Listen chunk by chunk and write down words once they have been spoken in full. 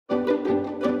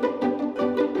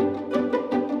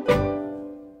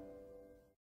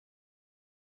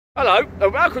Hello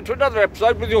and welcome to another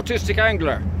episode with the Autistic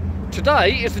Angler.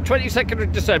 Today is the 22nd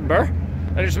of December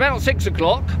and it's about 6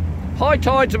 o'clock. High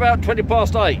tide's about 20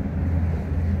 past 8.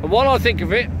 And while I think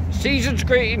of it, season's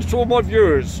greetings to all my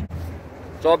viewers.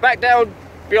 So I'm back down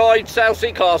behind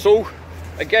Southsea Castle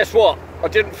and guess what? I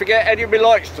didn't forget any of my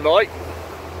lights tonight.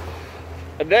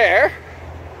 And there,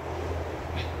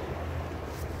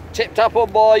 tipped up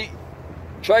on my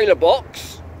trailer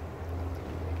box,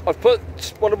 I've put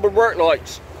one of my work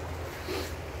lights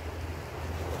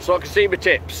so I can see my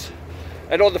tips.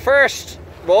 And on the first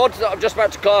rod that I'm just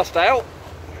about to cast out,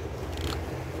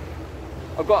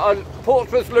 I've got a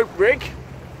Portsmouth loop rig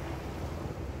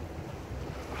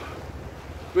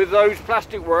with those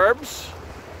plastic worms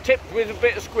tipped with a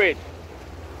bit of squid.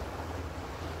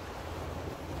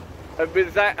 And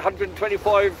with that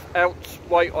 125 ounce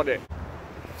weight on it.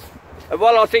 And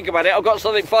while I think about it, I've got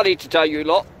something funny to tell you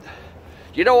lot.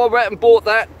 You know, I went and bought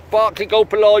that Barclay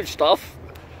Gulp Alive stuff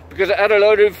because it had a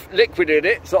load of liquid in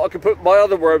it so I could put my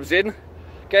other worms in.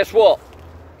 Guess what?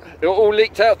 It all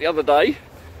leaked out the other day.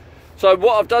 So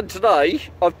what I've done today,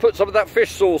 I've put some of that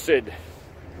fish sauce in. The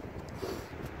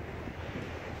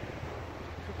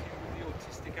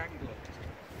Autistic Angler.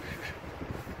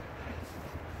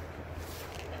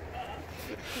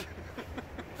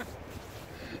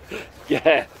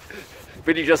 Yeah,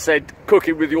 Vinny just said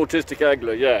cooking with the Autistic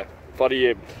Angler. Yeah, funny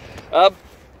him.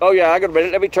 Oh yeah, hang on a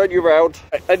minute, let me turn you around.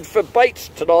 And for baits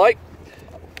tonight,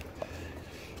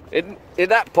 in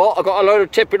that pot I've got a load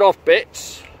of tipping off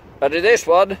bits, and in this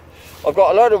one I've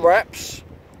got a load of wraps.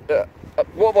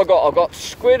 What have I got? I've got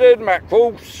squid and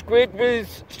mackerel, squid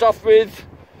stuffed with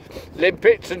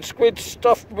limpets and squid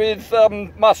stuffed with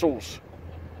mussels.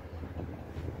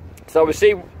 So we'll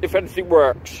see if anything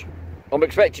works. I'm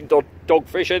expecting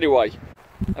dogfish anyway.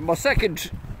 And my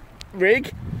second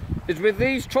rig is with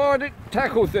these trident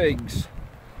tackle things.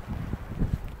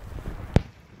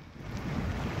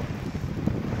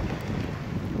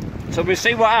 So we'll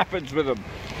see what happens with them.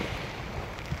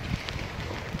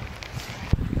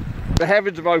 The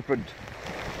heavens have opened.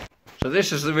 So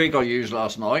this is the rig I used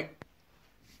last night.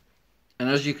 And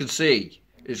as you can see,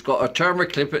 it's got a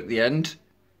turmeric clip at the end,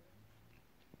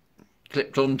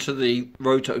 clipped onto the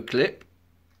roto clip.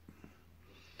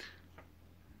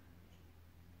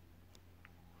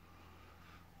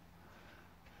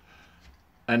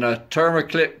 And a turmeric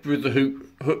clip with the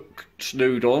hook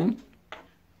snood on,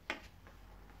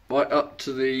 right up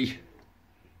to the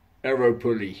arrow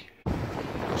pulley.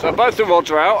 So both the rods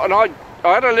are out, and I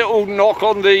had a little knock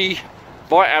on the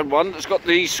right hand one that's got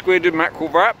the squid and mackerel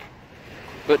wrap,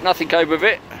 but nothing came of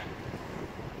it.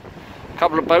 A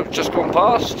couple of boats just gone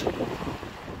past.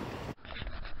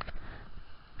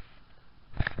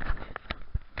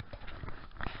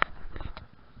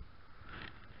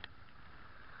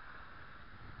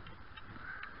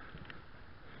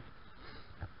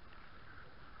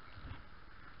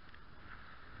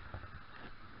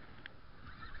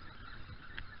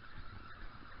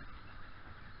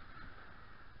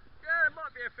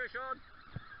 A fish on.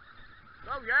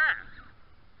 Oh yeah,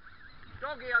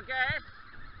 doggy I guess.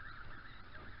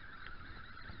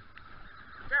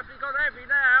 Definitely got heavy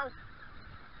now.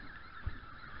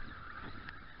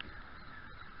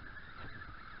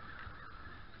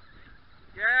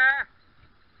 Yeah,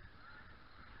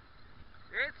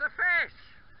 it's a fish.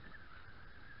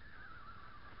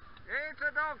 It's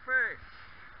a dogfish.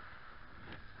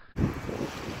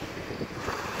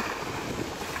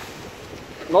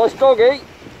 Nice doggy.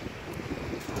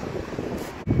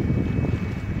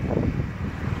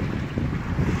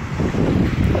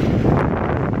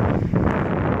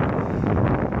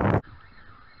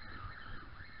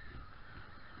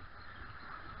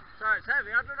 So it's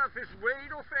heavy, I don't know if it's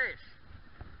weed or fish.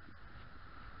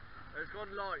 It's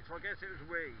gone light, so I guess it was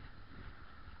weed.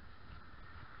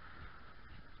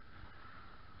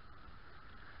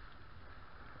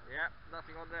 Yeah,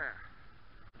 nothing on there.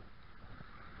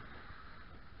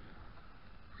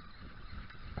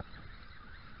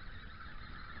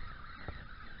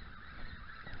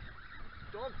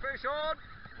 Dogfish on!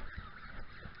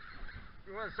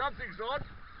 Well, something's on.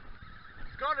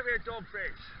 It's got to be a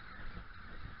dogfish.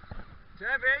 It's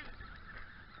heavy.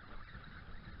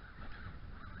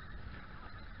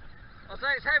 I'll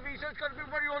say it's heavy, so it's got to be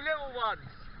one of your little ones.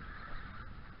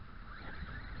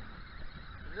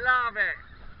 Love it.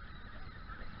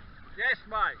 Yes,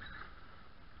 mate.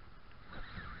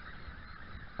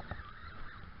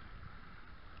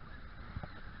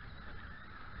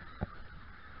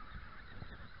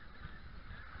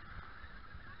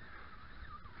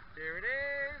 Here it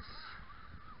is.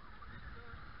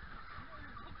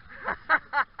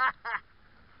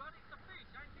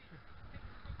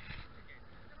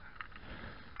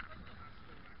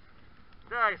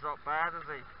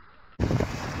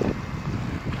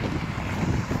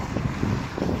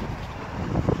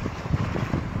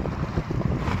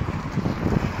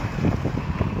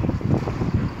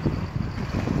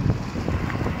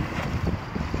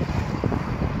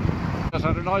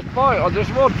 a nice bite on this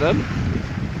rod then.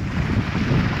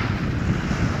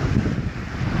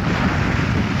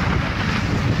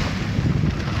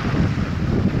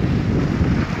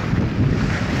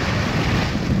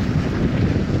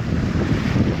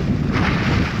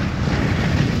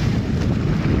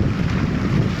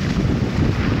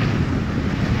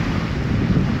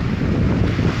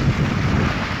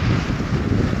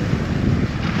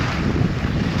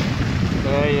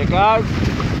 There you go.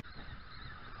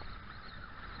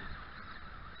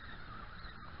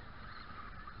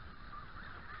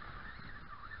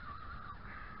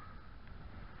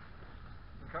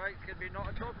 Okay, it's going to be not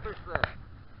a dogfish there.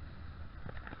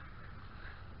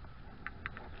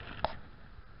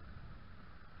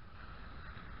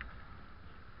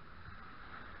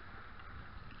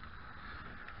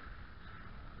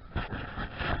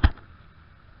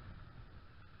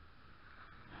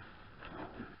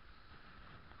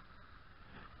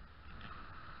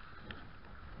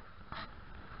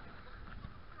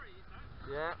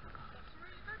 Yeah.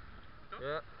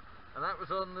 Yeah. And that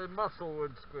was on the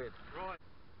musclewood squid. Right.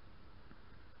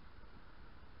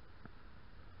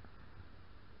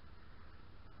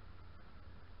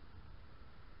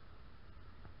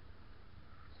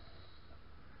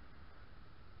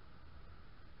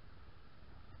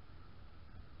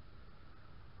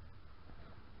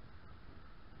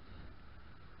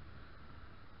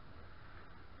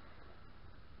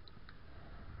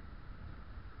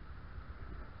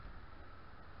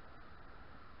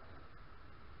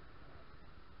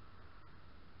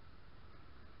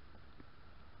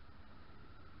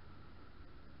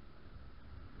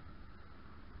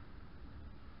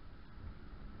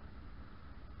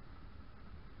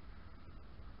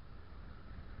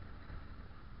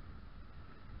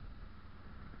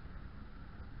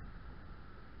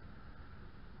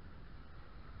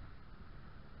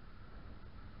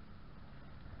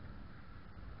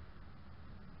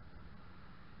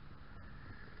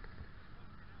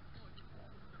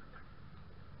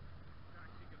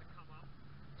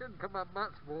 Shouldn't come up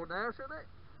much more now, should it?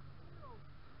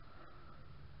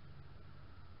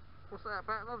 What's that,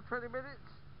 about another 20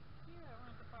 minutes? Yeah,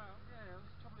 around about, yeah.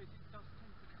 The trouble is, it does tend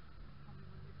to come in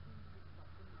when you freeze and stuff,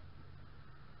 doesn't it?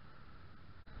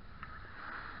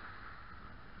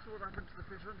 So what happened to the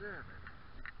fish on there then?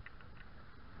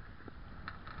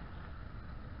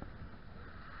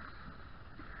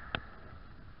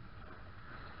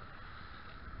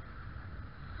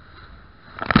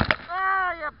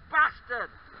 Ah, you bastard!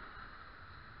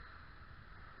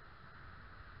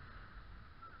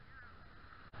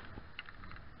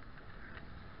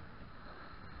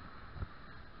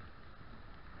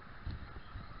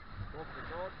 Oh my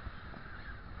God.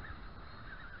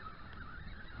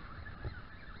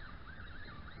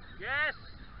 Yes!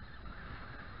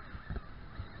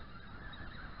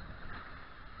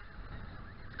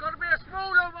 It's got to be a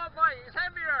smaller one, mate. It's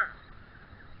heavier.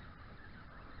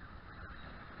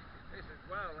 This is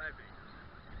well heavy.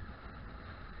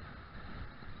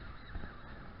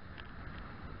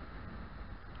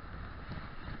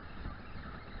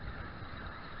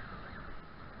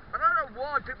 I don't know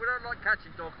why people don't like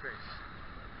catching dogfish.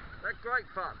 They're great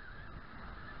fun.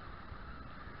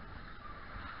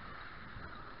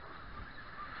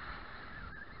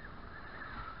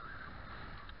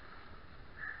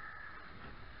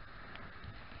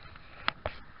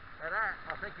 And that,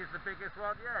 I think, is the biggest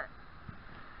one yet.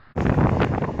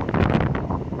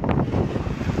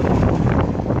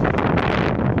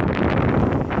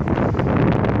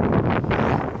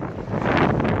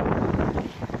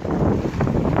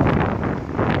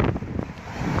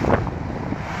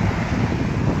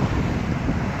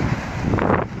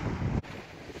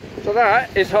 So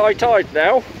that is high tide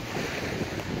now.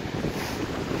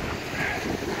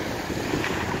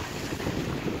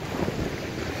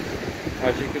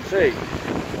 As you can see,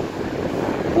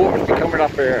 water's been coming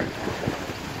up here.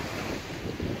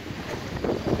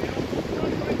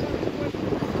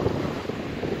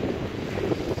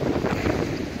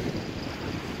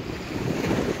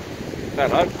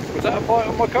 Hello, was that a bite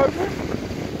on my cobra?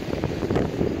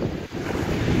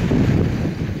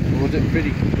 Or was it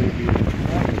Vinny?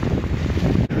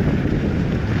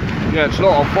 Yeah, it's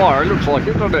not on fire, it looks like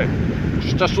it, doesn't it?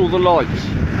 Just all the lights.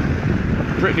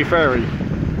 Brittany Ferry.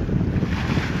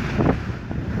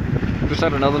 Just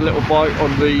had another little bite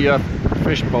on the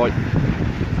fish bite.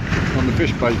 On the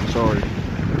fish bait, sorry.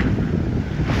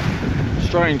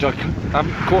 Strange, I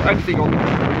haven't caught anything on the...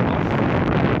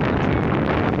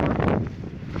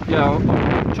 Yeah, I'll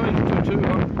change it to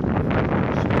 200.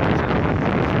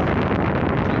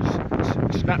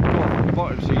 It's snapped off, you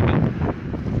might have seen it.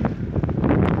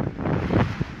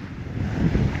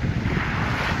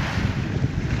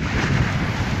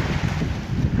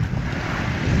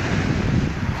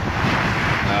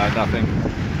 about nothing.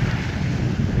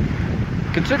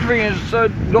 Considering it's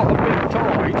not a big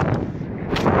tide,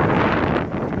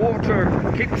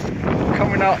 water keeps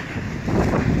coming up.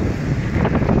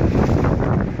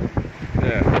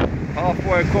 Yeah,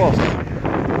 halfway across.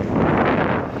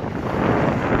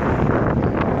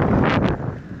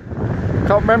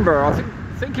 Can't remember. I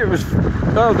think it was.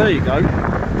 Oh, there you go.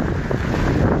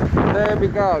 There we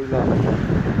go. Look.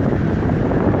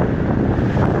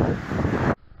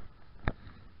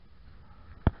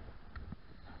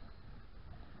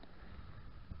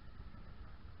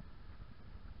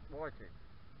 Whiting.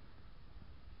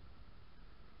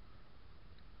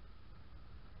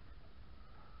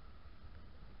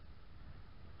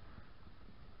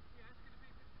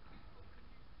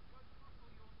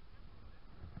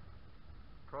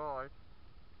 Tried.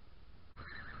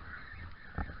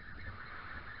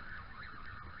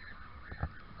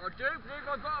 I do believe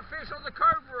I got a fish on the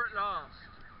cobra at last.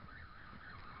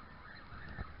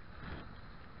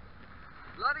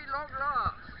 Bloody long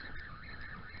last.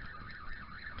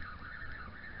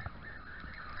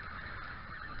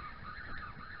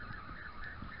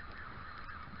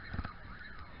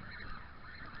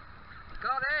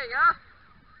 Can't hear ya.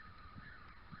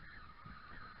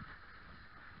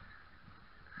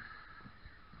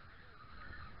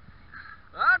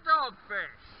 A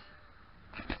dogfish.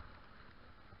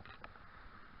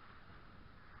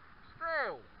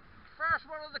 Still, first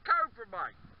one on the cobra,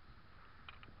 mate.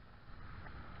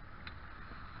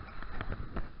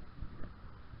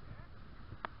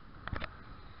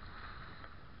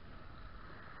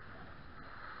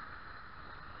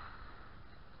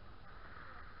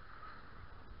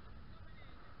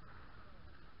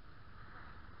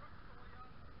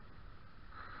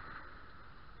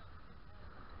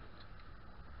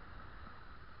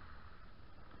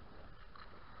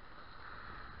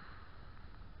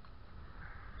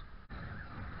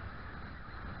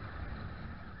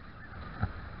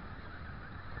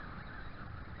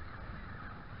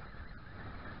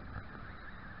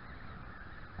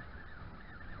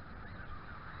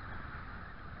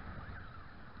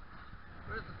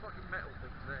 Where's the fucking metal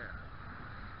things there?